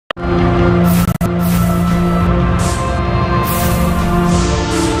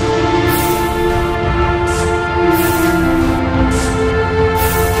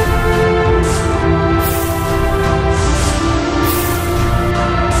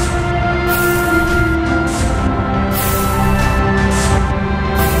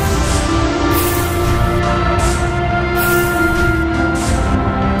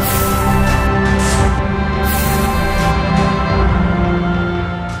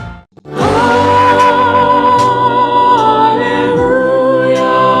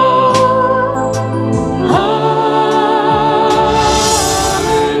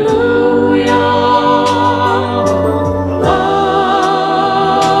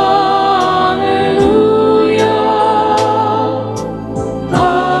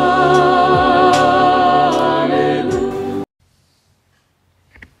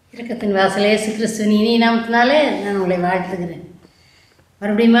வாசல் இயேசு கிறிஸ்துவின் இனி நாமத்தினாலே நான் உங்களை வாழ்த்துகிறேன்.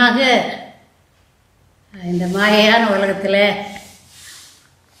 மறுபடியுமாக இந்த மாயையான உலகத்தில்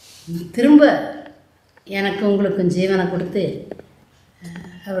திரும்ப எனக்கு உங்களுக்கும் ஜீவனை கொடுத்து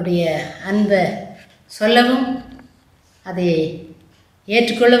அவருடைய அன்பை சொல்லவும் அதை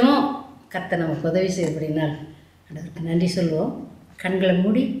ஏற்றுக்கொள்ளவும் கர்த்தர் நமக்கு உதவி செய்யப்படினால் அதற்கு நன்றி சொல்வோம். கண்களை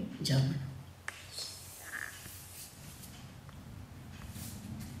மூடி ஜெபம் பண்ணுவோம்.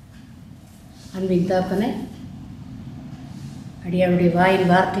 அன்பின் தாப்பனே, அடியாருடைய வாயின்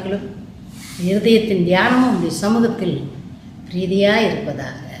வார்த்தைகளும் இருதயத்தின் தியானமும் உடைய சமூகத்தில் பிரீதியாக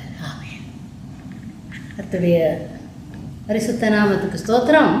இருப்பதாக. ஆமென். கர்த்தருடைய பரிசுத்த நாமத்துக்கு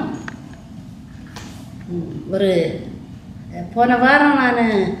ஸ்தோத்திரம். ஒரு போன வாரம் நான்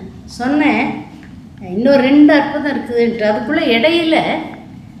சொன்னேன் இன்னொரு 2 அற்புதம் இருக்குதுன்ட்டு. அதுக்குள்ளே இடையில்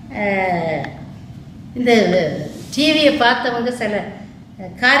இந்த டிவியை பார்த்தவங்க சில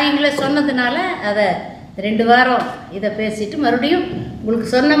காரியங்களை சொன்னதுனால அதை 2 வாரம் இதை பேசிட்டு மறுபடியும் உங்களுக்கு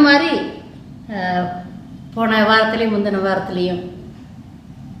சொன்ன மாதிரி போன வாரத்துலேயும் முந்தின வாரத்துலேயும்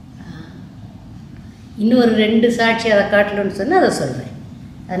இன்னொரு 2 சாட்சி அதை காட்டணும்னு சொன்னால் அதை சொல்கிறேன்.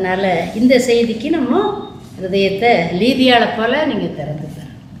 அதனால் இந்த செய்திக்கு நம்ம ஹிருதயத்தை லீதியாளை போல் நீங்கள் திறந்து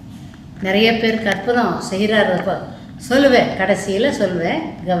தரணும். நிறைய பேருக்கு அற்புதம் செய்கிறாரப்போ சொல்லுவேன், கடைசியில் சொல்லுவேன்,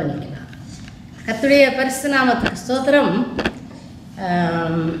 கவனிக்கலாம். கர்த்தருடைய பரிசுத்த நாமத்துக்கு ஸ்தோத்திரம்.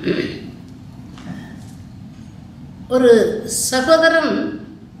 ஒரு சகோதரன்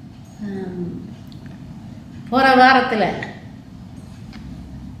போன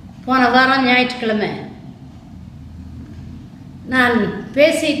வாரம் ஞாயிற்றுக்கிழமை நான்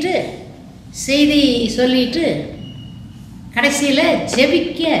பேசிட்டு செய்தி சொல்லிட்டு கடைசியில்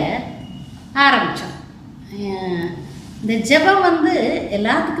ஜெபிக்க ஆரம்பித்தோம். இந்த ஜெபம்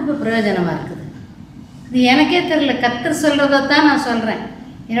எல்லாத்துக்கும் இப்போ பிரயோஜனமாக இருக்குது. இது எனக்கே தெரியல, கர்த்தர் சொல்கிறதான் நான் சொல்கிறேன்.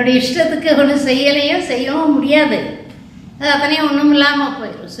 என்னுடைய இஷ்டத்துக்கு ஒன்றும் செய்யவும் முடியாது. அது அத்தனையும் ஒன்றும் இல்லாமல்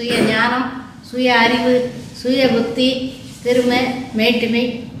போயிடும். சுய ஞானம், சுய அறிவு, சுய புத்தி, பெருமை, மேட்டுமை,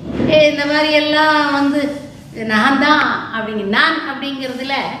 இந்த மாதிரி எல்லாம் நான் தான் நான்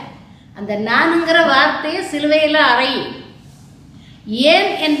அப்படிங்கிறதுல அந்த நானுங்கிற வார்த்தையை சிலுவையில் அறையும்.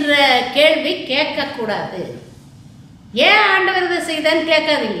 ஏன் என்ற கேள்வி கேட்கக்கூடாது. ஏன் ஆண்டவர் இதை செய்தான்னு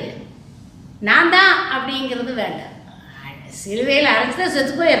கேட்காதீங்க. நான் தான் அப்படிங்கிறது வேண்டாம். சிலுவையில் அரைச்சிதான்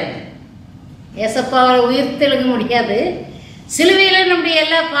செத்து போயிடணும். ஏசப்பாவை உயிர் தெழுங்க முடியாது. சிலுவையில் நம்முடைய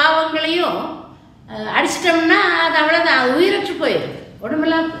எல்லா பாவங்களையும் அடிச்சிட்டோம்னா அது அவ்வளோதான், உயிரற்று போயிடும்,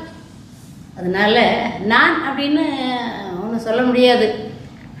 உடம்பெல்லாம். அதனால் நான் அப்படின்னு ஒன்றும் சொல்ல முடியாது.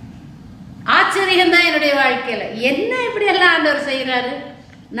 ஆச்சரியம்தான் என்னுடைய வாழ்க்கையில். என்ன இப்படியெல்லாம் ஆண்டவர் செய்கிறாரு,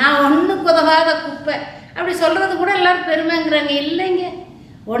 நான் ஒன்றுக்கு உதவாத குப்பை அப்படி சொல்கிறது கூட எல்லோரும் பெருமைங்கிறாங்க. இல்லைங்க,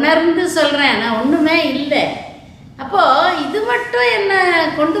 உணர்ந்து சொல்கிறேன், நான் ஒன்றுமே இல்லை. அப்போது இது மட்டும் என்ன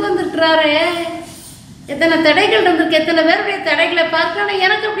கொண்டு வந்துட்டுறாரு. எத்தனை தடைகள் இருந்திருக்கு, எத்தனை பேருடைய தடைகளை பார்க்கணும்.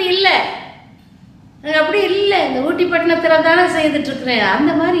 எனக்கு அப்படி இல்லை, அப்படி இல்லை. இந்த ஊட்டி பட்டணத்தில் தானே செய்துட்ருக்குறேன்,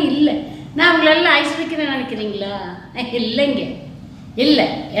 அந்த மாதிரி இல்லை. நான் உங்களெல்லாம் ஐஸ்வரிக்கிறேன்னு நினைக்கிறீங்களா? இல்லைங்க, இல்லை.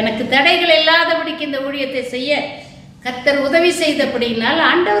 எனக்கு தடைகள் இல்லாதபடிக்கு இந்த ஊழியத்தை செய்ய கர்த்தர் உதவி செய்தபடியினால்,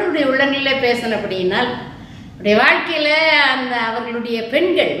 ஆண்டவருடைய உள்ளங்களிலே பேசினபடியினால், அவருடைய வாழ்க்கையில் அவர்களுடைய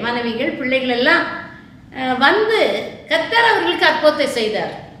பெண்கள், மனைவிகள், பிள்ளைகள் எல்லாம் கர்த்தர் அவர்களுக்கு அற்புதத்தை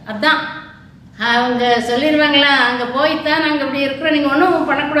செய்தார். அதுதான் அவங்க சொல்லிடுவாங்களா, அங்கே போய்த்தான் நாங்கள் இப்படி இருக்கிறோம், நீங்கள் ஒன்றும்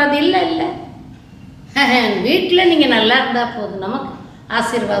பண்ணக்கூடாது. இல்லை இல்லை, வீட்டில் நீங்கள் நல்லா இருந்தால் போதும், நமக்கு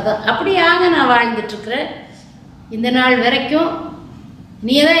ஆசீர்வாதம். அப்படியாக நான் வாழ்ந்துட்டுருக்குறேன் இந்த நாள் வரைக்கும்.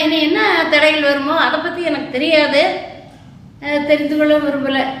 நீ தான் இனி என்ன தடைகள் வருமோ அதை பற்றி எனக்கு தெரியாது, தெரிந்து கொள்ள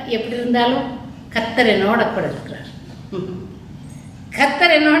விரும்பலை. எப்படி இருந்தாலும் கர்த்தர் என்னோட கூட இருக்கிறார்.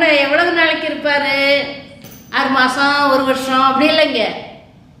 கர்த்தர் என்னோட எவ்வளவு நாளைக்கு இருப்பார்? 6 மாதம், 1 வருஷம் அப்படி இல்லைங்க.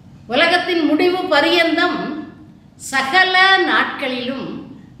 உலகத்தின் முடிவு பரியந்தம் சகல நாட்களிலும்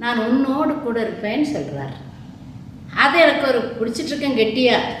நான் உன்னோடு கூட இருப்பேன்னு சொல்கிறார். அது எனக்கு ஒரு பிடிச்சிட்ருக்கேன்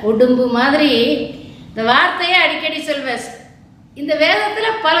கெட்டியா, உடும்பு மாதிரி. இந்த வார்த்தையை அடிக்கடி சொல்வேன். இந்த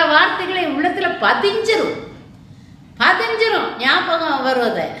வேதத்தில் பல வார்த்தைகளை உள்ளத்தில் பதிஞ்சிரும், ஞாபகம்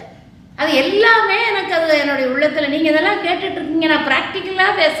வருவதை. அது எல்லாமே எனக்கு அது என்னுடைய உள்ளத்தில். நீங்கள் இதெல்லாம் கேட்டுட்ருக்கீங்க, நான்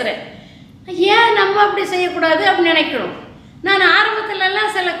ப்ராக்டிக்கலாக பேசுகிறேன். ஏன் நம்ம அப்படி செய்யக்கூடாது அப்படின்னு நினைக்கணும். நான்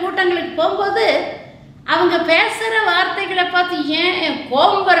ஆரம்பத்துலலாம் சில கூட்டங்களுக்கு போகும்போது அவங்க பேசுகிற வார்த்தைகளை பார்த்து ஏன்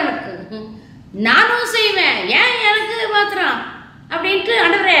கோபம் வர, எனக்கு நானும் செய்வேன், ஏன் எனக்கு மாத்திரம் அப்படின்ட்டு,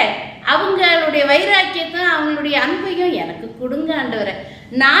 ஆண்டவரே அவங்களுடைய வைராக்கியத்தை அவங்களுடைய அன்பையும் எனக்கு கொடுங்க ஆண்டவரே.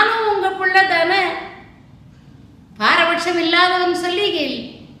 நானும் உங்கள் பிள்ளை தானே, பாரபட்சம் இல்லாதவன் சொல்லி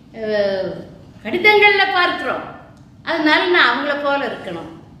கடிதங்களில் பார்க்குறோம். அதனால நான் அவங்கள போல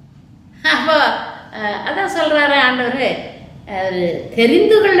இருக்கணும். அப்போ அதான் சொல்கிறாரு ஆண்டவர்,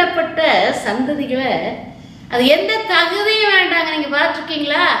 தெரிந்து கொள்ளப்பட்ட சந்ததிகளை அது எந்த தகுதியும் வேண்டாங்க. நீங்கள்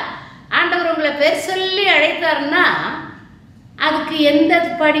பார்த்துருக்கீங்களா? ஆண்டவர் உங்களை பேர் சொல்லி அழைத்தாருன்னா அதுக்கு எந்த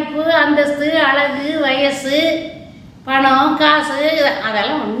படிப்பு, அந்தஸ்து, அழகு, வயசு, பணம், காசு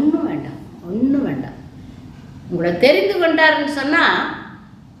அதெல்லாம் ஒன்றும் வேண்டாம், ஒன்றும் வேண்டாம். உங்களை தெரிந்து கொண்டாருன்னு சொன்னால்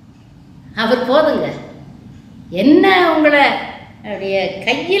அவர் போதுங்க. என்ன உங்களை அப்படிய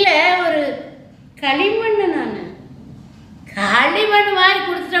கையில் ஒரு களிமண், நான் களிமண் மாதிரி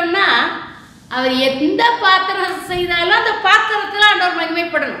கொடுத்துட்டோம்னா அவர் எந்த பாத்திரம் செய்தாலும் அந்த பாத்திரத்தில் ஆண்டவர்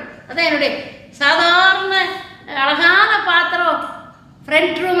மகிமைப்படணும். அதான் என்னுடைய சாதாரண அழகான பாத்திரம்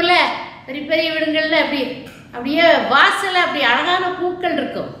ஃப்ரண்ட் ரூமில் பெரிய பெரிய வீடுங்களில் அப்படியே வாசலில் அப்படி அழகான பூக்கள்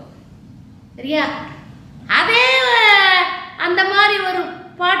இருக்கும், சரியா? அதே அந்த மாதிரி ஒரு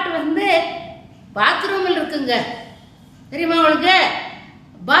பாட்டு பாத்ரூமில் இருக்குங்க, தெரியுமா உங்களுக்கு?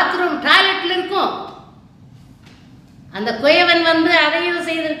 பாத்ரூம் டாய்லெட்டில் இருக்கும். அந்த குயவன் அதையும்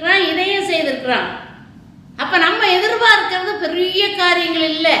செய்திருக்கிறான், இதையும் செய்திருக்கிறான். அப்போ நம்ம எதிர்பார்க்கிறது பெரிய காரியங்கள்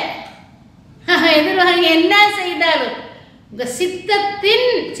இல்லை. எதிர்பார்க்க என்ன செய்தாலும் உங்கள்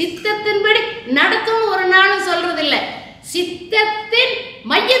சித்தத்தின்படி நடக்கும் ஒரு நாளும் சொல்றதில்லை. சித்தத்தின்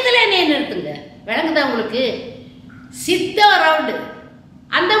மையத்தில் என்னை நிறுத்துங்க. விளங்குதா உங்களுக்கு? சித்தம் ரவுண்டு.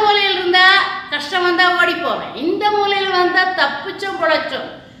 அந்த மூலையில் இருந்தால் கஷ்டம் வந்தால் ஓடி போவேன், இந்த மூலையில் வந்தால் தப்பிச்சோம் பொழைச்சோம்.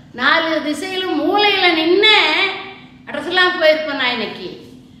 4 திசையிலும் மூலையில் நின்று அட்ரஸ்லாம் போயிருப்பேன். நான் இன்னைக்கு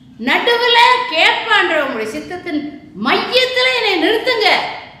நடுவில் கேட்பான்றவங்களுடைய சித்தத்தின் மையத்தில் என்னை நிறுத்துங்க.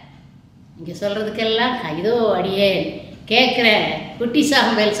 இங்கே சொல்கிறதுக்கெல்லாம் இதோ அடியேன் கேட்குறேன். குட்டி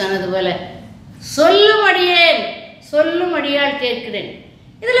சாம்பல் சொன்னது போல சொல்லும் அடியேன், சொல்லும் அடியால் கேட்கிறேன்.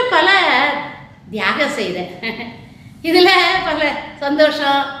 இதில் பல தியாகம் செய்தேன், இதில் பல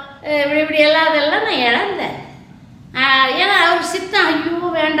சந்தோஷம் இப்படி எல்லாம் அதெல்லாம் நான் இழந்தேன். ஏன்னா அவர் சித்தம் ஐயோ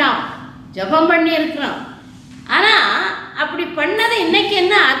வேண்டாம் ஜபம் பண்ணி இருக்கிறோம். ஆனால் அப்படி பண்ணதை இன்னைக்கு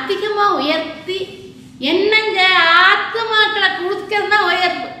என்ன அதிகமாக உயர்த்தி என்னங்க ஆத்மாக்களை கொடுக்கறது தான்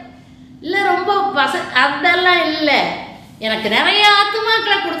உயர்வு இல்லை. ரொம்ப அதெல்லாம் இல்லை. எனக்கு நிறைய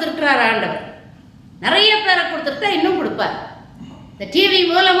ஆத்மாக்களை கொடுத்துருக்கிறார் ஆண்டவர், நிறைய பேரை கொடுத்துருக்கா, இன்னும் கொடுப்பார். இந்த டிவி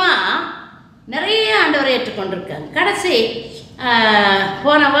மூலமாக நிறைய ஆண்டவரை ஏற்றுக்கொண்டிருக்காங்க. கடைசி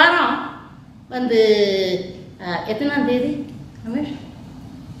போன வாரம் எத்தனாம் தேதி ரமேஷ்?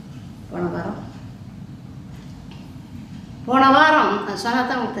 போன வாரம் சொன்னா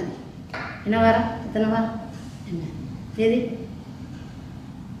தான் உங்களுக்கு தெரியும். என்ன வாரம்? எத்தனை வாரம்? என்ன தேதி?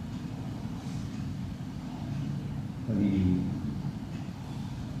 13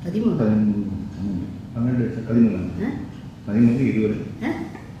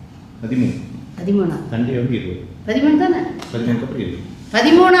 தானே?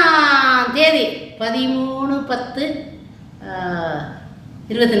 13ஆம் தேதி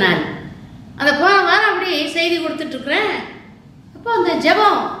 13/10/24 அந்த போன வாரம் அப்படி செய்தி கொடுத்துட்ருக்குறேன். அப்போ அந்த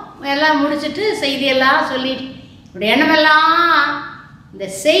ஜெபம் எல்லாம் முடிச்சுட்டு செய்தியெல்லாம் சொல்லிட்டு இப்படி எண்ணமெல்லாம் இந்த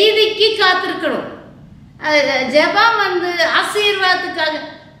செய்திக்கு காத்திருக்கணும். அது ஜெபம் ஆசீர்வாதத்துக்காக.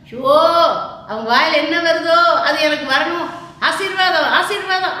 ஷோ அவங்க வாயில் என்ன வருதோ அது எனக்கு வரணும், ஆசீர்வாதம்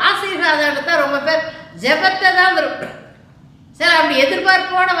ஆசீர்வாதம் ஆசீர்வாதம் தான் ரொம்ப பேர் ஜெபத்தை தான் வரும். சரி, அப்படி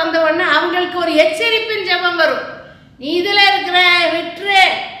எதிர்பார்ப்போடு வந்த உடனே அவங்களுக்கு ஒரு எச்சரிப்பின் ஜெபம் வரும். நீ இதில் இருக்கிற விட்டுரு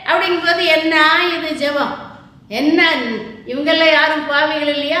அப்படிங்கும்போது என்ன இது ஜெபம்? என்ன இவங்கெல்லாம் யாரும்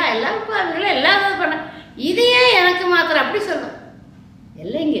பாவிகள் இல்லையா? எல்லாரும் பாவிகளும் எல்லாரும் பண்ண இதையே எனக்கு மாத்திரம் அப்படி சொல்லும்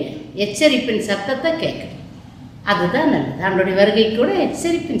இல்லைங்க. எச்சரிப்பின் சத்தத்தை கேட்குறேன், அதுதான் நல்லது. அவனுடைய வருகை கூட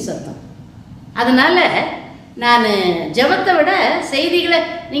எச்சரிப்பின் சத்தம். அதனால் நான் ஜெபத்தை விட செய்திகளை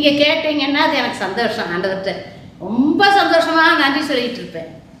நீங்கள் கேட்டீங்கன்னா அது எனக்கு சந்தோஷம். ஆண்டவர்கிட்ட ரொம்ப சந்தோஷமாக நன்றி சொல்லிகிட்டு இருப்பேன்.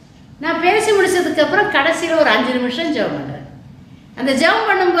 நான் பேசி முடிச்சதுக்கப்புறம் கடைசியில் ஒரு 5 நிமிஷம் ஜெபம் பண்ணுறேன். அந்த ஜெபம்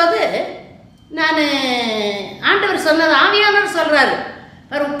பண்ணும்போது நான் ஆண்டவர் சொன்னது ஆவியானவர் சொல்கிறாரு.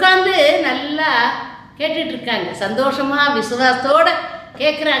 அவர் உட்கார்ந்து நல்லா கேட்டுட்ருக்காங்க, சந்தோஷமாக விசுவாசத்தோடு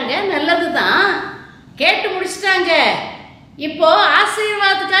கேட்குறாங்க. நல்லது தான், கேட்டு முடிச்சிட்டாங்க. இப்போது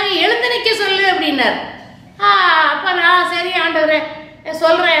ஆசீர்வாதத்துக்காக எழுந்து நிற்க சொல்லு அப்படின்னார். அப்போ நான் சரி ஆண்டவரை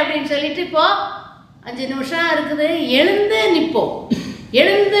சொல்கிறேன் அப்படின்னு சொல்லிட்டு இப்போது 5 நிமிஷம் இருக்குது, எழுந்து நிற்போம்.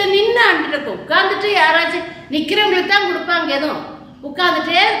 எழுந்து நின்று ஆண்டுட்டு உட்காந்துட்டு யாராச்சும் நிற்கிறவங்களுக்கு தான் கொடுப்பாங்க, எதுவும்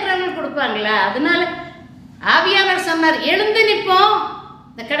உட்காந்துட்டே இருக்கிறவங்களுக்கு கொடுப்பாங்களா? அதனால ஆவியானவர் சொன்னார் எழுந்து நிற்போம்.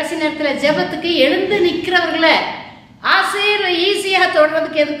 இந்த கடைசி நேரத்தில் ஜெபத்துக்கு எழுந்து நிற்கிறவர்களை ஈஸியாக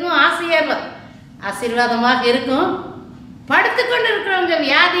தொடர்றதுக்கு எதுக்கும் ஆசீர்வாதமாக இருக்கும். படுத்துக்கொண்டு இருக்கிறவங்க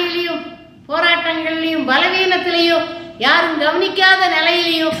வியாதியிலையும் போராட்டங்கள்லையும் பலவீனத்திலையும் யாரும் கவனிக்காத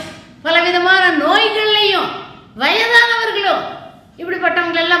நிலையிலையும் பலவிதமான நோய்கள்லையும் வயதானவர்களும்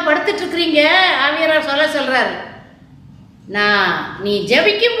இப்படிப்பட்டவங்களெல்லாம் படுத்துட்டு இருக்கிறீங்க. ஆவியானவர் சொல்றாரு, நீ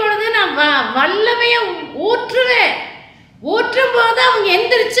ஜெபிக்கும் பொழுது நான் வல்லமையை ஊற்றுவேன், ஊற்றும் போது அவங்க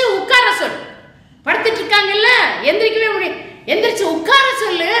எந்திரிச்சு உட்கார சொல்லு. படுத்துட்டு இருக்காங்கல்ல, எந்திரிக்கவே முடியும், எந்திரிச்சு உட்கார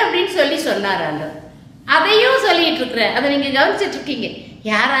சொல்லு அப்படின்னு சொல்லி சொன்னார் ஆண்டவர். அதையும் சொல்லிட்டு இருக்கிறேன். அதை நீங்க கவனிச்சுட்டு இருக்கீங்க.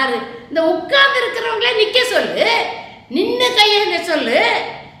 யாராரு இந்த உட்கார்ந்து இருக்கிறவங்களே நிக்க சொல்லு, நின்று கையெழுந்த சொல்லு.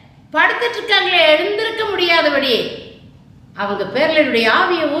 படுத்துட்டு இருக்காங்களே, எழுந்திருக்க முடியாதபடி அவங்க பேர்ல என்னுடைய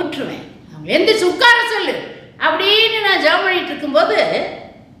ஆவியை ஊற்றுவேன், அவங்க எந்திரிச்சு உட்கார சொல்லு அப்படின்னு நான் ஜெபம் பண்ணிட்டு இருக்கும்போது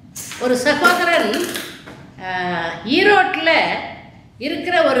ஒரு சகோதரன், ஈரோட்டில்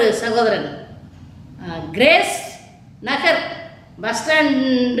இருக்கிற ஒரு சகோதரன், கிரேஸ் நகர் பஸ்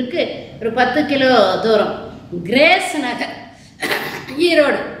ஸ்டாண்டுக்கு ஒரு 10 கிலோ தூரம், கிரேஸ் நகர்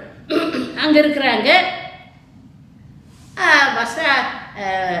ஈரோடு, அங்கே இருக்கிறாங்க.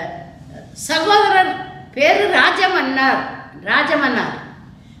 சகோதரர் பேர் ராஜமன்னார்,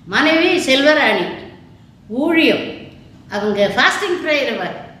 மனைவி செல்வராணி. ஊழியம் அவங்க ஃபாஸ்டிங் ப்ரேயர்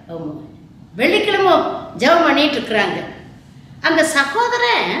வெள்ளிக்கிழமை ஜெபம் பண்ணிட்டு இருக்கிறாங்க. அந்த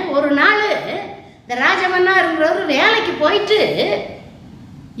சகோதரன் ஒரு நாள் இந்த ராஜமன்னாருங்கிறவர் வேலைக்கு போயிட்டு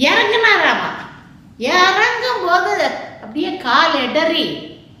இறங்கினாராமா. இறங்கும் போது அப்படியே கால் இடறி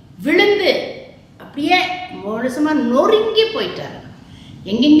விழுந்து அப்படியே முழுசுமாக நொறுங்கி போயிட்டார்.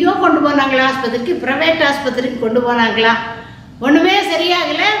 எங்கெங்கேயோ கொண்டு போனாங்களா ஆஸ்பத்திரிக்கு, ப்ரைவேட் ஆஸ்பத்திரிக்கு கொண்டு போனாங்களா, ஒன்றுமே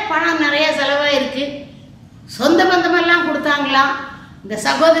சரியாகலை. பணம் நிறையா செலவாக இருக்குது. சொந்த பந்தமெல்லாம் கொடுத்தாங்களாம். இந்த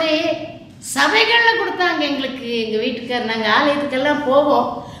சகோதரி சபைகளில் கொடுத்தாங்க எங்களுக்கு. எங்கள் வீட்டுக்கார் நாங்கள் ஆலயத்துக்கெல்லாம் போவோம்.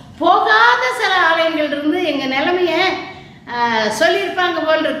 போகாத சில ஆலயங்கள் இருந்து எங்கள் நிலைமையை சொல்லியிருப்பாங்க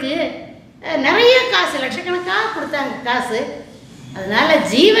போல் இருக்கு. நிறைய காசு, லட்சக்கணக்காக கொடுத்தாங்க காசு. அதனால்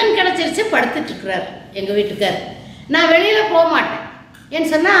ஜீவன் கிடச்சிருச்சு. படுத்துட்ருக்கிறார் எங்கள் வீட்டுக்கார். நான் வெளியில் போக மாட்டேன்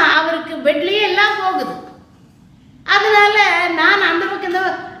ஏன்னு சொன்னால் அவருக்கு பெட்லேயே எல்லாம் போகுது. அதனால் நான் அந்த பக்கம்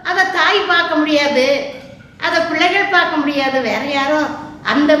அதை தாய் பார்க்க முடியாது, அதை பிள்ளைகள் பார்க்க முடியாது, வேறு யாரும்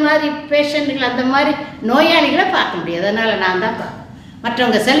அந்த மாதிரி பேஷண்ட்டுகள், அந்த மாதிரி நோயாளிகளை பார்க்க முடியாது. அதனால் நான் தான் பார்ப்பேன்.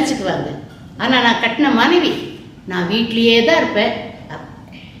 மற்றவங்க சலிச்சுக்குவாங்க. ஆனால் நான் கட்டின மனைவி, நான் வீட்லேயே தான் இருப்பேன்.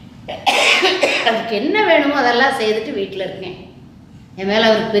 அதுக்கு என்ன வேணுமோ அதெல்லாம் செய்துட்டு வீட்டில் இருக்கேன். என் மேலே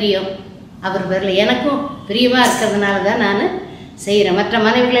அவருக்கு பிரியம், அவர் பேரில் எனக்கும் பிரியமாக இருக்கிறதுனால தான் நான் செய்கிறேன். மற்ற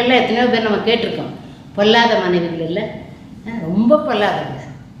மனைவிகள் எல்லாம் எத்தனையோ பேர் நம்ம கேட்டிருக்கோம். பொல்லாத மனைவிகள் இல்லை, ரொம்ப பொல்லாதவங்க.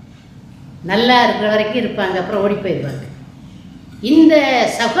 நல்லா இருக்கிற வரைக்கும் இருப்பாங்க, அப்புறம் ஓடி போயிடுவாங்க. இந்த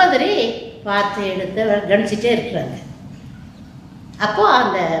சகோதரி பார்த்து எடுத்து கவனிச்சிட்டே இருக்கிறாங்க. அப்போது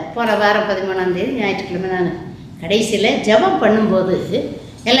அந்த போன வாரம் 13ஆம் தேதி ஞாயிற்றுக்கிழமை நான் கடைசியில் ஜெபம் பண்ணும்போது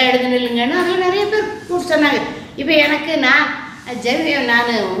எல்லாம் எடுத்து நில்லுங்கன்னு அதில் நிறைய பேர் கூப்பிட்டு சொன்னாங்க. இப்போ எனக்கு நான்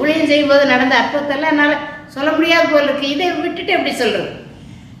ஊழியம் செய்யும்போது நடந்த அற்புதத்தெல்லாம் என்னால் சொல்ல முடியாது போல் இருக்குது. இதை விட்டுட்டு எப்படி சொல்கிறது?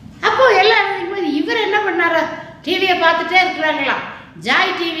 அப்போது எல்லாம் இவர் என்ன பண்ணாரா, டிவியை பார்த்துட்டே இருக்கிறாங்களாம்.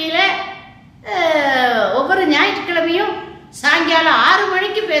 ஜாய் டிவியில் ஒவ்வொரு ஞாயிற்றுக்கிழமையும் சாயங்காலம் 6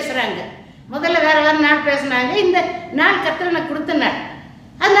 மணிக்கு பேசுகிறாங்க. முதல்ல வேறு நாள் பேசுனாங்க, இந்த நாள் கர்த்தர் எனக்கு கொடுத்த நாள்.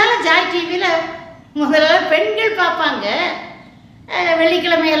 அதனால ஜாய் டிவியில் முதல்ல பெண்கள் பார்ப்பாங்க.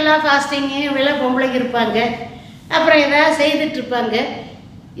 வெள்ளிக்கிழமை எல்லாம் ஃபாஸ்டிங்கு எல்லாம் பொம்பளைக்கு இருப்பாங்க, அப்புறம் ஏதாவது செய்துட்ருப்பாங்க.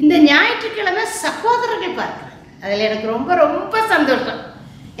 இந்த ஞாயிற்றுக்கிழமை சகோதரர்கள் பார்க்குறாங்க. அதில் எனக்கு ரொம்ப ரொம்ப சந்தோஷம்.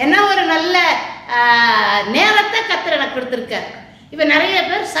 ஏன்னா ஒரு நல்ல நேரத்தை கர்த்தர் எனக்கு கொடுத்துருக்காரு. இப்போ நிறைய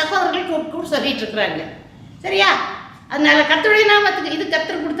பேர் சகோதரர்கள் கூப்பிட்டு சொல்லிட்டு இருக்கிறாங்க. சரியா? அதனால கர்த்தருடைய நாமத்துக்கு இது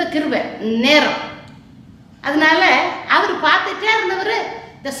கர்த்தர் கொடுத்த கிருபை நேரம். அதனால அவர் பார்த்துட்டே இருந்தவர்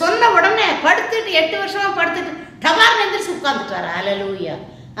இந்த சொன்ன உடனே படுத்துட்டு 8 வருஷமாக படுத்துட்டு டபார்னு எந்திரிச்சு உட்காந்துட்டார். அலலூயா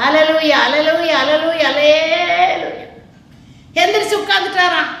அலலூயா அலலூயா அலலூயா அலேலூயா எந்திரிச்சு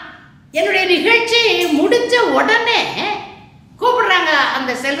உட்காந்துட்டாராம். என்னுடைய நிகழ்ச்சி முடிஞ்ச உடனே கூப்பிடுறாங்க.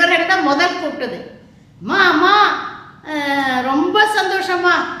 அந்த செல்வரன் தான் முதல் கூப்பிட்டது. அம்மா ரொம்ப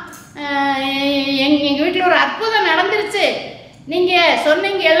சந்தோஷமா, எங்கள் வீட்டில் ஒரு அற்புதம் நடந்துருச்சு. நீங்கள்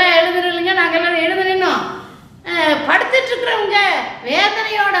சொன்னீங்க எல்லாம் எழுதுறீங்க, நாங்கள் எல்லாம் எழுதுனோம். படுத்துட்ருக்குறவங்க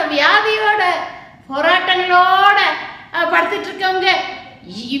வேதனையோட வியாதியோட போராட்டங்களோட படுத்துட்ருக்கவங்க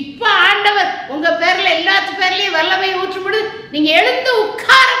இப்போ ஆண்டவர் உங்கள் பேரில் எல்லாத்து பேர்லேயும் வல்லமை ஊற்றும்பொழுது நீங்கள் எழுந்து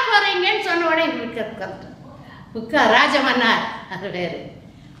உட்கார போகிறீங்கன்னு சொன்ன உடனே எங்களுக்கு உட்கார் ராஜமன்னார் அது வேறு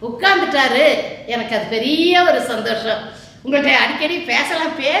உட்கார்ந்துட்டாரு. எனக்கு அது பெரிய ஒரு சந்தோஷம். உங்கள்கிட்ட அடிக்கடி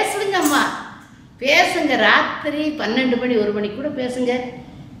பேசலாம், பேசுங்கம்மா பேசுங்க. ராத்திரி 12 மணி 1 மணிக்கு கூட பேசுங்க.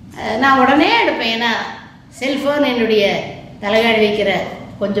 நான் உடனே எடுப்பேன். ஏன்னா செல்ஃபோன் என்னுடைய தலைகாடி வைக்கிற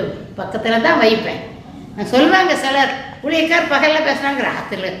கொஞ்சம் பக்கத்தில் தான் வைப்பேன். நான் சொல்லுவாங்க சிலர் ஊழியக்கார் பகலில் பேசுகிறாங்க,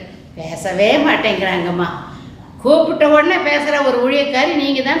 ராத்திரியில் பேசவே மாட்டேங்கிறாங்கம்மா. கூப்பிட்ட உடனே பேசுகிற ஒரு ஊழியக்காரி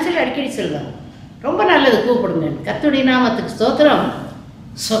நீங்கள் தான் சொல்லி அடிக்கடி சொல்லுவாங்க. ரொம்ப நல்லது, கூப்பிடுங்க. கர்த்தருடைய நாமத்துக்கு ஸ்தோத்திரம்.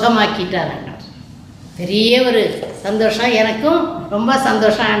 சுகமாக்கிட்டார் ஆண்டவர். பெரிய ஒரு சந்தோஷம், எனக்கும் ரொம்ப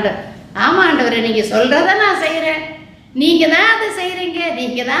சந்தோஷம். ஆண்டவர் ஆமாம் ஆண்டவரை நீங்கள் சொல்கிறத நான் செய்கிறேன், நீங்கள் தான் அதை செய்கிறீங்க,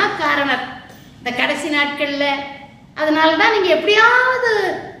 நீங்கள் தான் காரணம். இந்த கடைசி நாட்களில் அதனால தான் நீங்கள் எப்படியாவது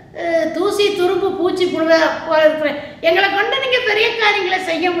தூசி துரும்பு பூச்சி புழுவ இருக்கிற எங்களை கொண்டு நீங்கள் பெரிய காரியங்களை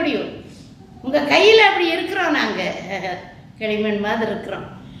செய்ய முடியும். உங்கள் கையில் அப்படி இருக்கிறோம், நாங்கள் களிமண் மாதிரி இருக்கிறோம்.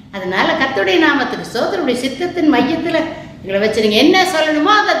 அதனால கர்த்தருடைய நாமத்துக்கு ஸ்தோத்திரம். சித்தத்தின் மையத்தில் எங்களை வச்சு நீங்கள் என்ன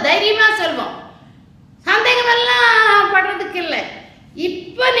சொல்லணுமோ அதை தைரியமாக சொல்வோம். சந்தேகமெல்லாம் படுறதுக்கு இல்லை.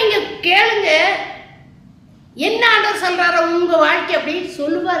 இப்போ நீங்கள் கேளுங்க, என்ன ஆண்டவர் சொல்கிறாரோ உங்கள் வாழ்க்கை அப்படி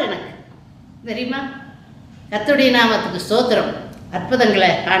சொல்லுவார் எனக்கு, தெரியுமா? கர்த்தருடைய நாமத்துக்கு ஸ்தோத்திரம். அற்புதங்களை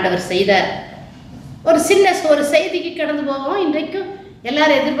ஆண்டவர் செய்தார். ஒரு சின்ன ஒரு செய்திக்கு கடந்து போவோம். இன்றைக்கும்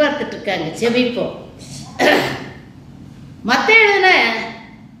எல்லாரும் எதிர்பார்த்துட்டு இருக்காங்க, ஜெபிப்போம். மத்தேயு எழுதின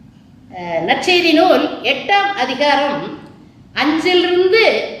நற்செய்தி நூல் 8ஆம் அதிகாரம் 5 to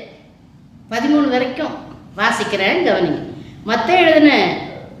 13 வரைக்கும் வாசிக்கிறேன், கவனிங்க. மத்தேயு எழுதின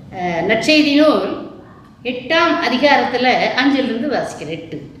நற்செய்தி நூல் 8ஆம் அதிகாரத்தில் 5 வாசிக்கிறேன்.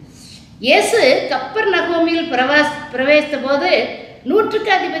 8. இயேசு கப்பர்நகூமில் பிரவேசித்த போது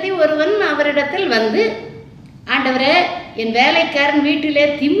 100க்கு அதிபதி ஒருவன் அவரிடத்தில் வந்து, ஆண்டவரே, என் வேலைக்காரன் வீட்டிலே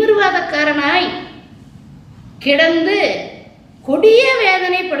திமிர்வாதக்காரனாய் கிடந்து கொடிய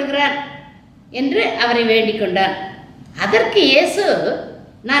வேதனைப்படுகிறான் என்று அவரை வேண்டிக் கொண்டான். அதற்கு இயேசு,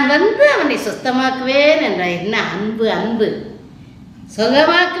 நான் வந்து அவனை சுத்தமாக்குவேன் என்றார். என்ன அன்பு! அன்பு!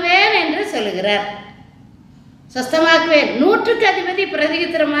 சுகமாக்குவேன் என்று சொல்லுகிறார். சுத்தமாக்குவேன். 100க்கு அதிபதி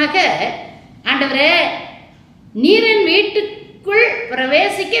பிரதித்திரமாக, ஆண்டவரே, நீர் என் வீட்டுக்குள்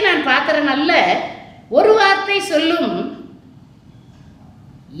பிரவேசிக்க நான் பாத்திரன் அல்ல, ஒரு வார்த்தை சொல்லும்,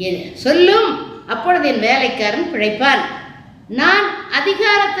 அப்பொழுது என் வேலைக்காரன் பிழைப்பான். நான்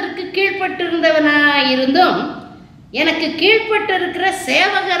அதிகாரத்திற்கு கீழ்பட்டிருந்தவனாயிருந்தும் எனக்கு கீழ்பட்டிருக்கிற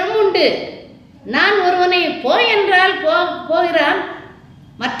சேவகரும் உண்டு. நான் ஒருவனை போ என்றால் போகிறான்,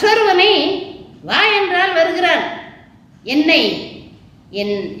 மற்றொருவனை வா என்றால் வருகிறான்.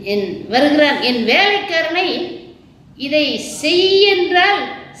 வருகிறான். என் வேலைக்காரனை இதை செய் என்றால்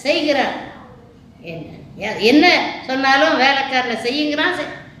செய்கிறான். என்ன சொன்னாலும் வேலைக்காரனை செய்யுங்கிறான்,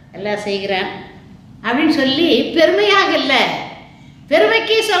 எல்லாம் செய்கிறான் அப்படின்னு சொல்லி பெருமையாக இல்லை,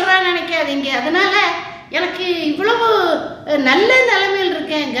 பெருமைக்கு சொல்கிறான்னு நினைக்காதீங்க. அதனால எனக்கு இவ்வளவு நல்ல நிலைமையில்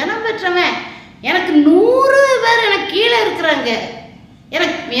இருக்கேன், கனம் பெற்றவன், எனக்கு 100 பேர் எனக்கு கீழே இருக்கிறாங்க,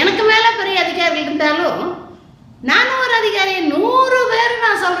 எனக்கு மேலே பெரிய அதிகாரிகள் இருந்தாலும் நானும் ஒரு அதிகாரி. 100 பேர்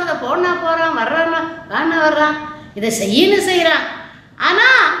நான் சொல்கிறத போனா போகிறான், வர்றான்னா வானா வர்றான், இதை செய்யணும் செய்கிறான்.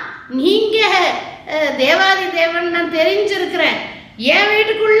 ஆனால் நீங்கள் தேவாதி தேவன் நான் தெரிஞ்சிருக்கிறேன், என்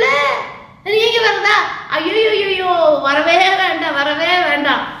வீட்டுக்குள்ள நீங்கள் வரதா? ஐயோ வரவே வேண்டாம், வரவே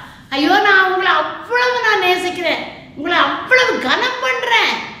வேண்டாம். ஐயோ, நான் உங்களை அவ்வளவு நான் நேசிக்கிறேன், உங்களை அவ்வளவு கனம்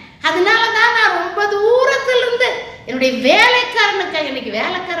பண்ணுறேன். அதனால தான் நான் ரொம்ப தூரத்திலிருந்து என்னுடைய வேலைக்காரனுக்காக, இன்னைக்கு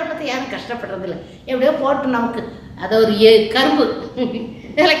வேலைக்காரனை பற்றி யாரும் கஷ்டப்படுறதில்ல, எப்படியோ போட்டு நமக்கு அதை ஒரு கரும்பு,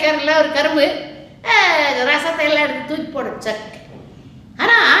 வேலைக்காரில் ஒரு கரும்பு ரசத்தை எல்லாம் எடுத்து தூக்கி போடும் சக்கு.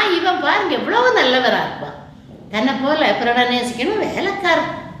 ஆனால் இவன் பாருங்க எவ்வளவு நல்லவராக இருப்பான், தன்னை போல பிறனை நேசிக்கணும்.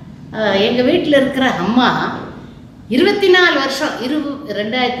 வேலைக்காரன் எங்கள் வீட்டில் இருக்கிற அம்மா 24 வருஷம்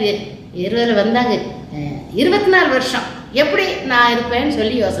 2020 வந்தாங்க. 24 வருஷம் எப்படி நான் இருப்பேன்னு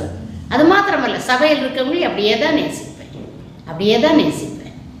சொல்லி யோசனை. அது மாத்திரமல்ல, சபையில் இருக்கவங்களையும் அப்படியே தான் நேசிப்பேன், அப்படியே தான்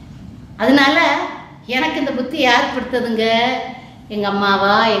நேசிப்பேன். அதனால எனக்கு இந்த புத்தி யார் கொடுத்ததுங்க? எங்கள்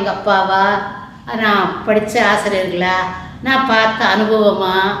அம்மாவா, எங்கள் அப்பாவா, நான் படித்த ஆசிரியர்களா, நான் பார்த்த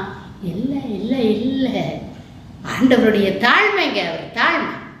அனுபவமா? இல்லை இல்லை இல்லை, ஆண்டவருடைய தாழ்மைங்க. அவர்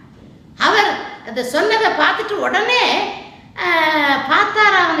தாழ்மை. அவர் அதை சொன்னதை பார்த்துட்டு உடனே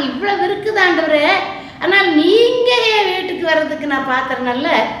பார்த்தாரா, அவன் இவ்வளவு இருக்குது ஆண்டவரே, ஆனால் நீங்கள் என் வீட்டுக்கு வர்றதுக்கு நான் பார்த்துறனால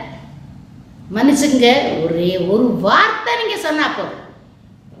மனுஷங்க ஒரே ஒரு வார்த்தை நீங்கள் சொன்னா போதும்,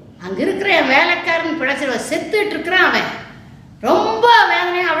 அங்கே இருக்கிற என் வேலைக்காரன் பிழைச்சிருவ, செத்துட்டு இருக்கிறான் அவன், ரொம்ப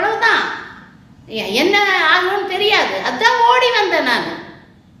வேதனை, அவ்வளவுதான், என்ன ஆகணும்னு தெரியாது. அதான் ஓடி வந்தேன் நான்,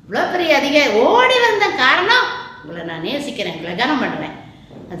 இவ்வளோ பெரிய அதிகாரி ஓடி வந்தேன். காரணம், உங்களை நான் நேசிக்கிறேன், உங்களை கனம் பண்ணுறேன்.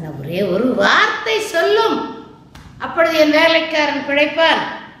 அந்த ஒரே ஒரு வார்த்தை சொல்லும், அப்பொழுது என் வேலைக்காரன் பிழைப்பான்.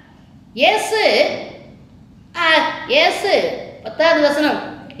 இயேசு 10வது வசனம்,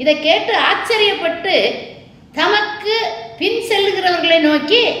 இதை கேட்டு ஆச்சரியப்பட்டு தமக்கு பின் செல்லுகிறவர்களை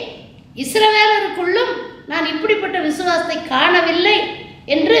நோக்கி, இஸ்ரவேலருக்குள்ளும் நான் இப்படிப்பட்ட விசுவாசத்தை காணவில்லை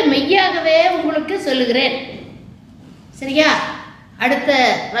என்று மெய்யாகவே உங்களுக்கு சொல்லுகிறேன். சரியா? அடுத்த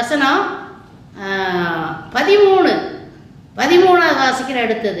வசனம் 13 வாசிக்கிற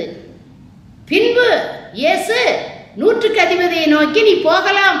அடுத்தது. பின்பு இயேசு 100க்கு அதிபதியை நோக்கி, நீ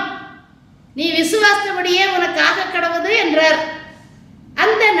போகலாம், நீ விசுவாசத்தபடியே உனக்காக கடவுது என்றார்.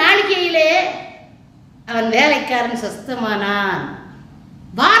 அந்த நாளிகையிலே அவன் வேலைக்காரன் சொஸ்தமானான்.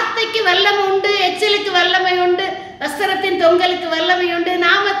 வார்த்தைக்கு வல்லமை உண்டு, எச்சலுக்கு வல்லமை உண்டு, வஸ்திரத்தின் தொங்கலுக்கு வல்லமை உண்டு,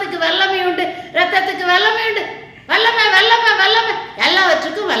 நாமத்துக்கு வல்லமை உண்டு, ரத்தத்துக்கு வல்லமை உண்டு. வல்லமை வல்லமை வல்லமை,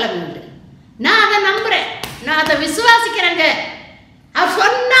 எல்லாவற்றுக்கும் வல்லமை உண்டு. நான் அதை நம்புறேன், நான் அதை விசுவாசிக்கிறேங்க. அவர்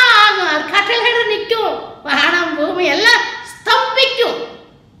சொன்னா ஆகும், அவர் கட்டளையிட நிற்கும், வானம் பூமி எல்லாம் ஸ்தம்பிக்கும்.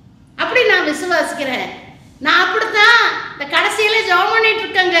 அப்படி நான் விசுவாசிக்கிறேன். நான் அப்படித்தான் இந்த கடைசியில ஜெபம் பண்ணிட்டு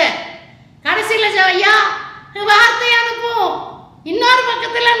இருக்கேங்க. கடைசியில ஐயா வார்த்தை அனுப்பும். இன்னொரு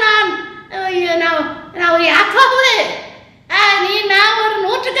பக்கத்துல நான் ஒரு யாக்கோபு, நான் ஒரு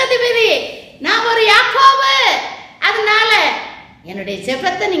நூற்றுக்கு அதிபதி, நான் ஒரு யாக்கோபு, அதனால என்னுடைய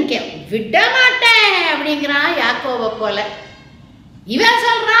ஜெபத்தை நீங்க விட மாட்டேன் அப்படிங்கிறான் யாக்கோபை போல. இவன்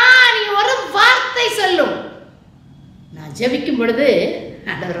சொல்றான் நீ ஒரு வார்த்தை சொல்லும். நான் ஜெபிக்கும் பொழுது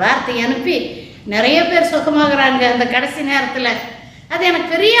அந்த ஒரு வார்த்தையை அனுப்பி நிறைய பேர் சுகமாகறாங்க அந்த கடைசி நேரத்தில். அது எனக்கு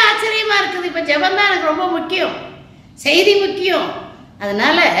பெரிய ஆச்சரியமா இருக்குது. இப்போ ஜெபம் தான் எனக்கு ரொம்ப முக்கியம், செய்தி முக்கியம்.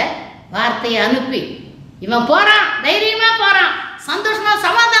 அதனால வார்த்தையை அனுப்பி இவன் போறான், தைரியமா போறான், சந்தோஷமா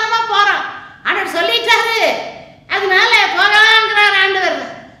சமாதானமா போறான். ஆண்டவர் சொல்லிட்டாரு, அதனால போகலாங்கிறார் ஆண்டவர்.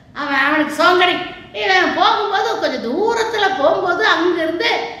 அவனுக்கு சோங்கடி. இவன் போகும்போது கொஞ்சம் தூரத்துல போகும்போது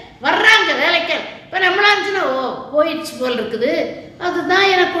அங்கிருந்து வர்றாங்க வேலைக்கார். இப்போ நம்மளா இருந்துச்சுன்னா ஓ போயிடுச்சு போல் இருக்குது,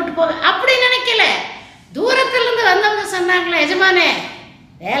 அதுதான் எனக்கு கூட்டு போக அப்படி நினைக்கல. தூரத்துல இருந்து வந்தவங்க சொன்னாங்களே, எஜமானே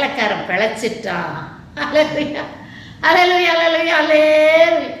வேலைக்காரன் பிழைச்சிட்டான், அல்லேலூயா அல்லேலூயா அல்லேலூயா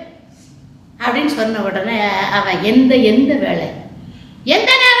அல்லேலூயா அப்படின்னு சொன்ன உடனே அவன் எந்த வேலை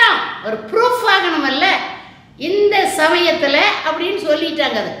எந்த நேரம் ஒரு ப்ரூஃப் ஆகணுமல்ல இந்த சமயத்துல அப்படின்னு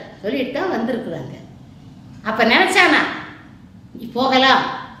சொல்லிட்டாங்க. அதை சொல்லிட்டு தான் வந்திருக்குறாங்க. அப்ப நினைச்சானா நீ போகலாம்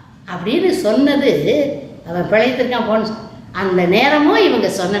அப்படின்னு சொன்னது அவன் பிழைத்திருக்கான் போன அந்த நேரமும் இவங்க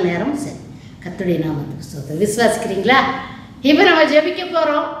சொன்ன நேரமும் சரி. கர்த்தருடைய நாமத்துக்கு ஸ்தோத்திரம். விசுவாசிக்கிறீங்களா? இப்போ நம்ம ஜெபிக்க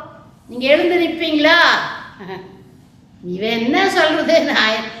போறோம். நீங்க எழுந்து நிற்பீங்களா? இவன் என்ன சொல்றது?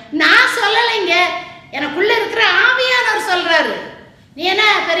 நான் சொல்லலைங்க, எனக்குள்ள இருக்கிற ஆவியானவர் சொல்றாரு. நீ என்ன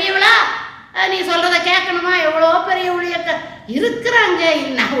பெரியவளா, நீ சொல்றத கேட்கணுமா? எவ்வளோ பெரிய ஊழியக்க இருக்கிறாங்க.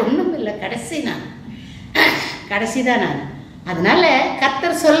 நான் ஒன்றும் இல்லை, கடைசி தான் நான். அதனால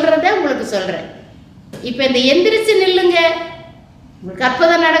கர்த்தர் சொல்றத உங்களுக்கு சொல்றேன். இப்போ இந்த எந்திரிச்சு நில்லுங்க, உங்களுக்கு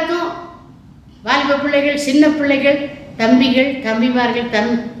அற்புதம் நடக்கும். வாலிப பிள்ளைகள், சின்ன பிள்ளைகள், தம்பிகள், தம்பிமார்கள்,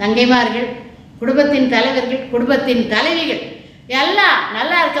 தங்கைமார்கள், குடும்பத்தின் தலைவர்கள், குடும்பத்தின் தலைவிகள் எல்லாம்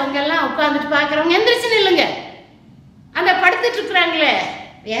நல்லா இருக்கவங்க எல்லாம் உட்காந்துட்டு பார்க்குறவங்க எந்திரிச்சு நில்லுங்க. அந்த படுத்துட்டு இருக்கிறாங்களே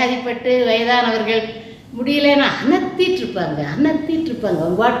வியாதிப்பட்டு வயதானவர்கள் முடியலன்னா அனத்திட்டு இருப்பாங்க.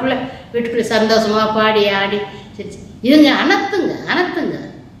 உங்கள் வீட்டுக்குள்ளே சந்தோஷமா பாடி ஆடி இதுங்க அனத்துங்க.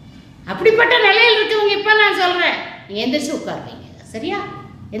 அப்படிப்பட்ட நிலையில் இருக்கவங்க இப்போ நான் சொல்கிறேன், நீங்கள் எந்திரிச்சு உட்காருவீங்க. சரியா?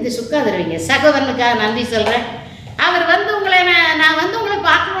 எந்திரிச்சு உட்காந்துருவீங்க. சகோதரனுக்காக நன்றி சொல்கிறேன். அவர் வந்து உங்களை நான் வந்து உங்களை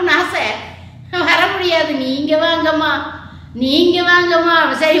பார்க்கணுன்னு ஆசை, வர முடியாது. நீங்கள் வாங்கம்மா.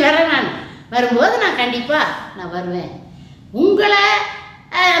 சரி வரேன். நான் வரும்போது நான் கண்டிப்பாக வருவேன். உங்களை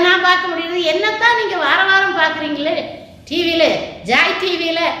நான் பார்க்க முடியுது. என்னத்தான் நீங்கள் வாரம் பார்க்குறீங்களே டிவியில், ஜாய்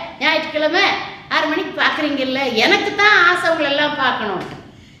டிவியில் ஞாயிற்றுக்கிழமை 6 மணிக்கு பார்க்குறீங்கல்ல. எனக்கு தான் ஆசை உங்களெல்லாம் பார்க்கணும்.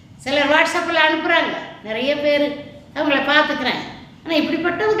 சிலர் வாட்ஸ்அப்பில் அனுப்புகிறாங்க, நிறைய பேர் அவங்கள பார்த்துக்கிறேன். ஆனால்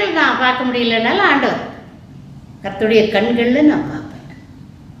இப்படிப்பட்டவர்கள் நான் பார்க்க முடியலனாலும் ஆண்டவர் கர்த்தருடைய கண்களில் நான் பார்ப்பேன்.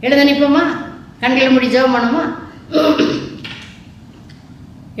 எழுந்து நிற்போமா? கண்களை மூடி ஜெபம் பண்ணுமா?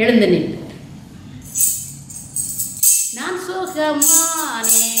 எழுந்து நிற்போம். நான்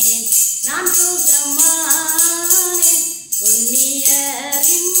சுகமானேன்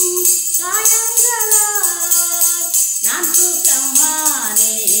புண்ணியரின் காயங்களால். நான்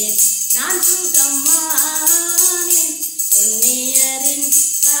சுகமானேன் புண்ணியரின்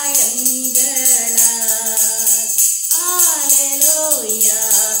காயங்களால். அல்லேலூயா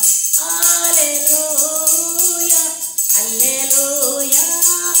அல்லேலூயா அல்லேலூயா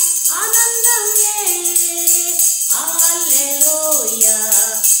ஆனந்தமே. அல்லேலூயா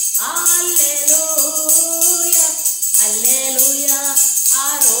அல்லேலூயா அல்லேலூயா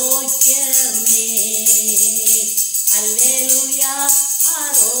ஆரோக்கியமே. அல்லேலூயா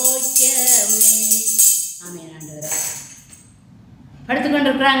ஆரோக்கியமே. ஆமென். ஆண்டவரே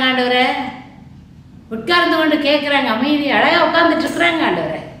படுத்துக்கொண்டிருக்கிறாங்க, ஆண்டவரே உட்கார்ந்து கொண்டு கேட்குறாங்க, அமைதி அழகாக உட்கார்ந்துட்டு இருக்கிறாங்க.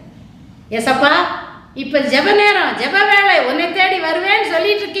 ஆண்டவரே ஏசப்பா, இப்போ ஜெப நேரம், ஜெப வேலை, உன்னை தேடி வருவேன்னு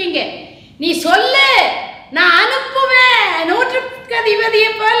சொல்லிட்டு இருக்கீங்க. நீ சொல்லு, நான் அனுப்புவேன். 100க்கு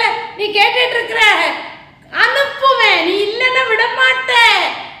அதிபதியை போல நீ கேட்டுட்டு இருக்கிற, அனுப்புவேன். நீ இல்லைன்னா விட மாட்டேன்.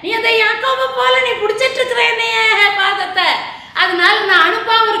 நீ அதை யாக்கோபை போல நீ பிடிச்சிட்டு இருக்கிற என்னைய பாதத்தை. அதனால நான்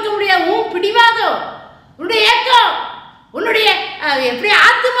அனுப்பாம இருக்க முடியாது. உன் பிடிவாதம், உன்னுடைய ஏக்கம், உன்னுடைய எப்படி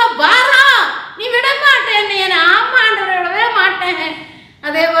ஆத்துமா பாரம், நீ விட மாட்டேன் என்னைய. ஆமா ஆண்டவரை விடவே மாட்டேன்.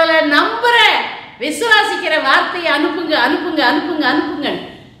 அதே போல நம்புற விசுவாசிக்கிற வார்த்தையை அனுப்புங்க.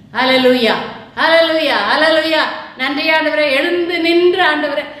 அல்லேலூயா அல்லேலூயா அல்லேலூயா. நன்றி ஆண்டவரே. எழுந்து நின்று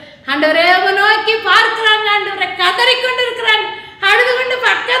ஆண்டவரே ஆண்டவரே நோக்கி பார்க்கிறாங்க. ஆண்டவரை கதறிக்கொண்டு இருக்கிறாங்க, அழுது கொண்டு.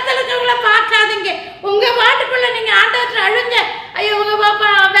 பக்கத்தில் இருக்கிறவங்கள பார்க்காதீங்க, உங்க பாட்டுக்குள்ள நீங்க ஆண்டவற்றை அழுங்க. ஐயோ உங்க பாப்பா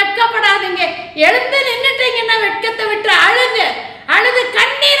வெட்கப்படாதீங்க, எழுந்து நின்றுட்டீங்கன்னா வெட்கத்தை விட்டு அழுங்க. அழுது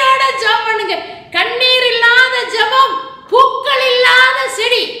கண்ணீரோட ஜெபம் பண்ணுங்க. கண்ணீர் இல்லாத ஜெபம் பூக்கள் இல்லாத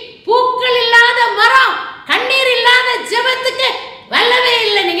செடி, பூக்கள் இல்லாத மரம். கண்ணீர் இல்லாத ஜெபத்துக்கு வல்லவே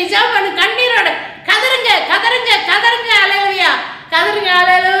இல்லை. நீங்க ஜெபம் பண்ணுங்க, கண்ணீரோட கதறுங்க கதறுங்க கதறுங்க. அல்லேலூயா, கதறுங்க.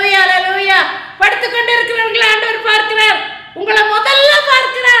 அல்லேலூயா அல்லேலூயா. படுத்துக்கொண்டு இருக்கிறவங்களை ஆண்டவர் பார்க்கிறார், உங்களை முதல்ல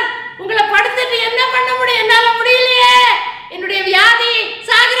பார்க்கிறார். உங்களை படுத்துட்டு என்ன பண்ண முடியும்? என்னால முடியலையே, என்னுடைய வியாதி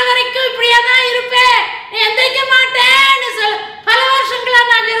சாகிற வரைக்கும் இப்படியே தான் இருப்பேன், நீ எந்திரிக்க மாட்டேன்னு சொல்ல பல வருஷங்களா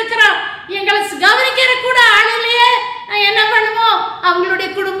நாங்க இருக்கிறோம். எங்களை கவனிக்கிற கூட ஆள் இல்லையே, நான் என்ன பண்ணுவோம்? அவங்களுடைய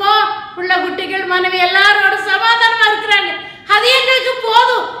குடும்பம், புள்ள குட்டிகள், மனைவி எல்லாரோட சமாதானமா இருக்கிறாங்க. அது எங்களுக்கு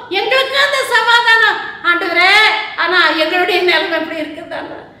போதும், எங்களுக்கு அந்த சமாதானம் ஆண்டவரே. ஆனா எங்களுடைய நிலைமை எப்படி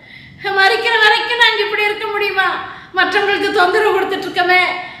இருக்குதாங்க? மறிக்கிற வரைக்கும் நாங்க இப்படி இருக்க முடியுமா? மற்றவங்களுக்கு தொந்தரவு கொடுத்துட்டு இருக்கமே,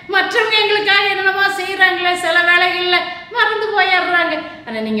 மற்றவங்க எங்களுக்காக என்னமா செய்யறாங்களே, சில வேலைகள்ல மறந்து போயிடுறாங்க.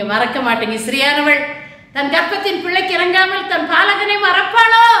 ஆனா நீங்க மறக்க மாட்டீங்க. ஸ்ரீயானவள் தன் கர்ப்பத்தின் பிள்ளைக்கு இறங்காமல் தன் பாலகனை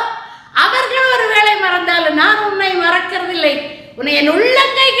மறப்பாளோ? அவர்கள் ஒரு வேளை மறந்தாலும் நான் உன்னை மறக்கிறதில்லை. உன்னை என்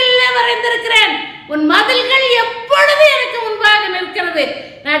உள்ளங்கைகளில் வரைந்திருக்கிறேன். உன் மதில்கள் எப்பொழுது எனக்கு முன்பாக நிற்கிறது.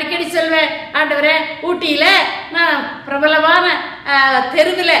 நான் அடிக்கடி சொல்வேன், ஆண்டவரே ஊட்டியில நான் பிரபலமான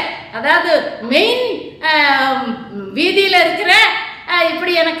தெருவில், அதாவது மெயின் வீதியில இருக்கிற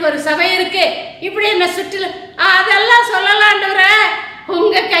இப்படி எனக்கு ஒரு சபை இருக்கு, இப்படி என்ன சுற்றில அதெல்லாம் சொல்லலாம். ஆண்டவரே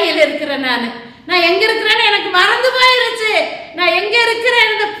உங்க கையில் இருக்கிறேன். நான் எங்க இருக்கிறேன்னு எனக்கு மறந்து போயிருச்சு. நான் எங்க இருக்கிறேன்,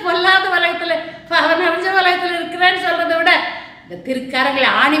 இந்த பொல்லாத வலயத்துல நிறைஞ்ச வலயத்துல இருக்கிறேன்னு சொல்றதை விட இந்த திருக்கரங்களை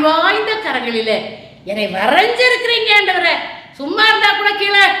ஆணி வாய்ந்த கரங்களிலே என்னை வரைஞ்சிருக்கிறீங்க ஆண்டவரே. சும்மா இருந்தா கூட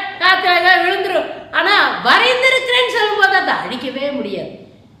கீழே காத்துல விழுந்துரும். ஆனா வரைந்திருக்கிறேன்னு சொல்லும் போது அதை அழிக்கவே முடியாது.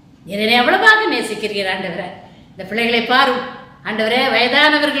 என்னை எவ்வளவாக நேசிக்கிறீர் ஆண்டவரே. இந்த பிள்ளைகளை பாரும் ஆண்டவரே,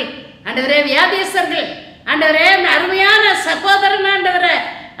 வயதானவர்கள் ஆண்டவரே, வியாதியஸ்தர்கள் ஆண்டவரே, அருமையான சகோதரன் ஆண்டவரே,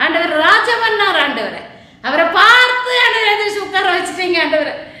 ஆண்டவர் ராஜவன்னார் ஆண்டவரே, அவரை பார்த்து ஆண்டவரை எதிர்த்து உட்கார வச்சுட்டீங்க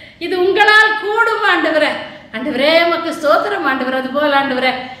ஆண்டவரே. இது உங்களால் கூடும் ஆண்டவரே. ஆண்டவரே உமக்கு ஸ்தோத்திரம் ஆண்டவர். அது போல்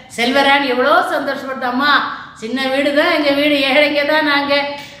ஆண்டவரே செல்வரான் எவ்வளோ சந்தோஷப்பட்டோம்மா. சின்ன வீடு தான் எங்கள் வீடு, ஏழைங்க தான் நாங்கள்.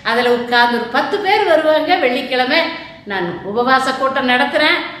 அதில் உட்கார்ந்து ஒரு 10 பேர் வருவாங்க. வெள்ளிக்கிழமை நான் உபவாச கூட்டம்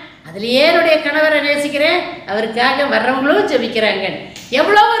நடத்துகிறேன். அதுலேயே என்னுடைய கணவரை நேசிக்கிறேன், அவருக்காக வர்றவங்களும் ஜெபிக்கிறாங்க.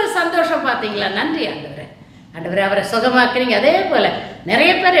 எவ்வளோ ஒரு சந்தோஷம் பார்த்தீங்களா? நன்றி ஆண்டவரே. ஆண்டவரே அவரை சுகமாக்குறீங்க. அதே போல்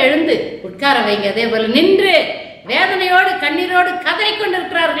நிறைய பேர் எழுந்து உட்கார வைங்க. அதே போல் நின்று வேதனையோடு கண்ணீரோடு கதறி கொண்டு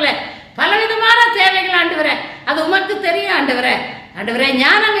இருக்கிறார்களே, பலவிதமான தேவைகள் ஆண்டவரே, அது உமக்கு தெரியும் ஆண்டவரே. ஆண்டவரே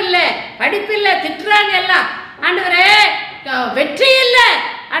ஞானம் இல்லை, படிப்பு இல்லை, திட்டுறாங்க எல்லாம் ஆண்டவரே, வெற்றி இல்லை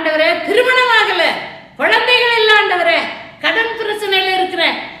ஆண்டவரே, திருமணம் ஆகல, குழந்தைகள் இல்லை ஆண்டவரே, கடன் பிரச்சனையில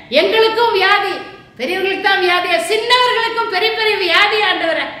இருக்கிறேன். எங்களுக்கும் வியாதி, பெரியவர்களுக்கு தான் வியாதியா, சின்னவர்களுக்கும் பெரிய பெரிய வியாதி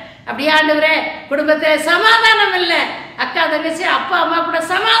ஆண்டவரே. அப்படியே ஆண்டவரே குடும்பத்தில் சமாதானம் இல்லை, அக்கா தங்கச்சி அப்பா அம்மா கூட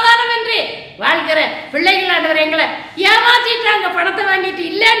சமாதானம் இன்றி வாழ்கிற பிள்ளைகள் ஆண்டவரே எங்களை ஏமாற்றிட்டாங்க. பணத்தை வாங்கிட்டு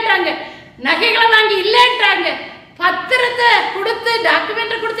இல்லைன்ட்டாங்க, நகைகளை வாங்கி இல்லைன்ட்டாங்க, பத்திரத்தை கொடுத்து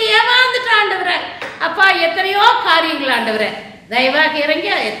டாக்குமெண்ட் கொடுத்து ஏமாந்துட்டு ஆண்டவரே. அப்பா எத்தனையோ காரியங்கள் ஆண்டவரே, தயவாக இறங்கி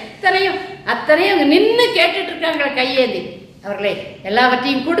அத்தனையும் நின்று கேட்டுட்டு இருக்காங்க கையேந்தி. அவர்களை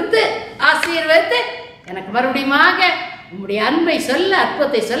எல்லாவற்றையும் கொடுத்து ஆசீர்வதித்து எனக்கு மறுபடியுமாக உம்முடைய அன்பை சொல்ல,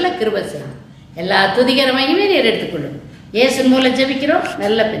 அற்புதத்தை சொல்ல கிருபை செய்யும். எல்லா துதிகரமையுமே நீர் எடுத்துக்கொள்ளும். இயேசு மூலம் ஜெபிக்கிறோம்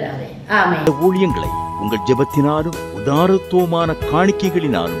நல்ல பிதாவே, ஆமென். ஊழியங்களை உங்கள் ஜெபத்தினாலும் உதாரத்துவமான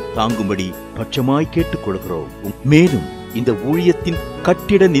காணிக்கைகளினாலும் தாங்கும்படி பட்சமாய் கேட்டுக்கொள்கிறோம். மேலும் இந்த ஊழியத்தின்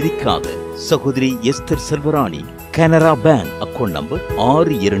கட்டிட நிதிக்காக சகோதரி Esther Selvarani Canara bank account number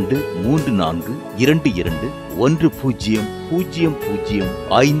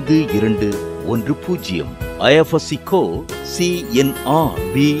 62222200505210 IFSC code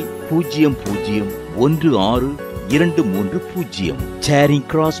CNRB 00162330 Charing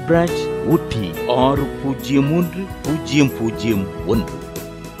Cross Branch ஊட்டி 603001.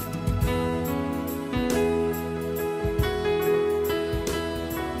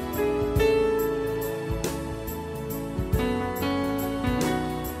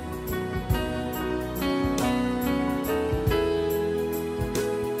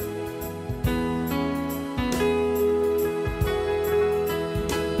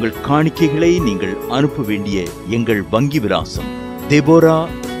 உங்கள் காணிக்கைகளை நீங்கள் அனுப்ப வேண்டிய எங்கள் வங்கி விலாசம் Deborah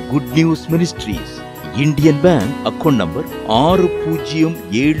good news ministries Indian bank account number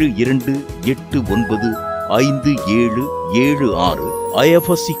 6078955776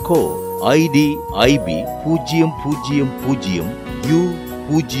 IFSC code IDIB 0000U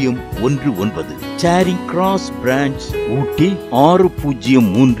 6019. சேரிங் கிராஸ் பிரான்ச் ஊட்டி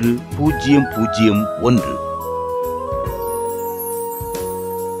 603001.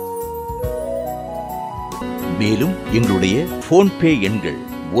 மேலும் எங்களுடைய போன்பே எண்கள்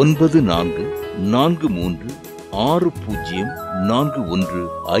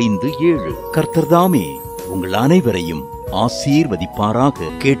 9443604157. கர்த்தர்தாமே உங்கள் அனைவரையும் ஆசீர்வதிப்பாராக.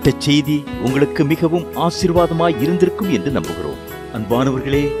 கேட்ட செய்தி உங்களுக்கு மிகவும் ஆசீர்வாதமாய் இருந்திருக்கும் என்று நம்புகிறோம்.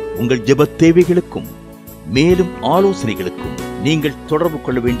 அன்பானவர்களே, உங்கள் ஜெபத் தேவைகளுக்கும் மேலும் ஆலோசனைகளுக்கும் நீங்கள் தொடர்பு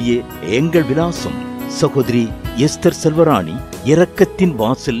கொள்ள வேண்டிய எங்கள் விலாசம்: சகோதரி எஸ்தர் செல்வராணி, இரக்கத்தின்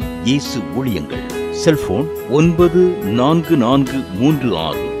வாசல் இயேசு ஊழியங்கள். செல்போன்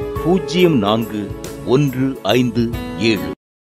 9443604157.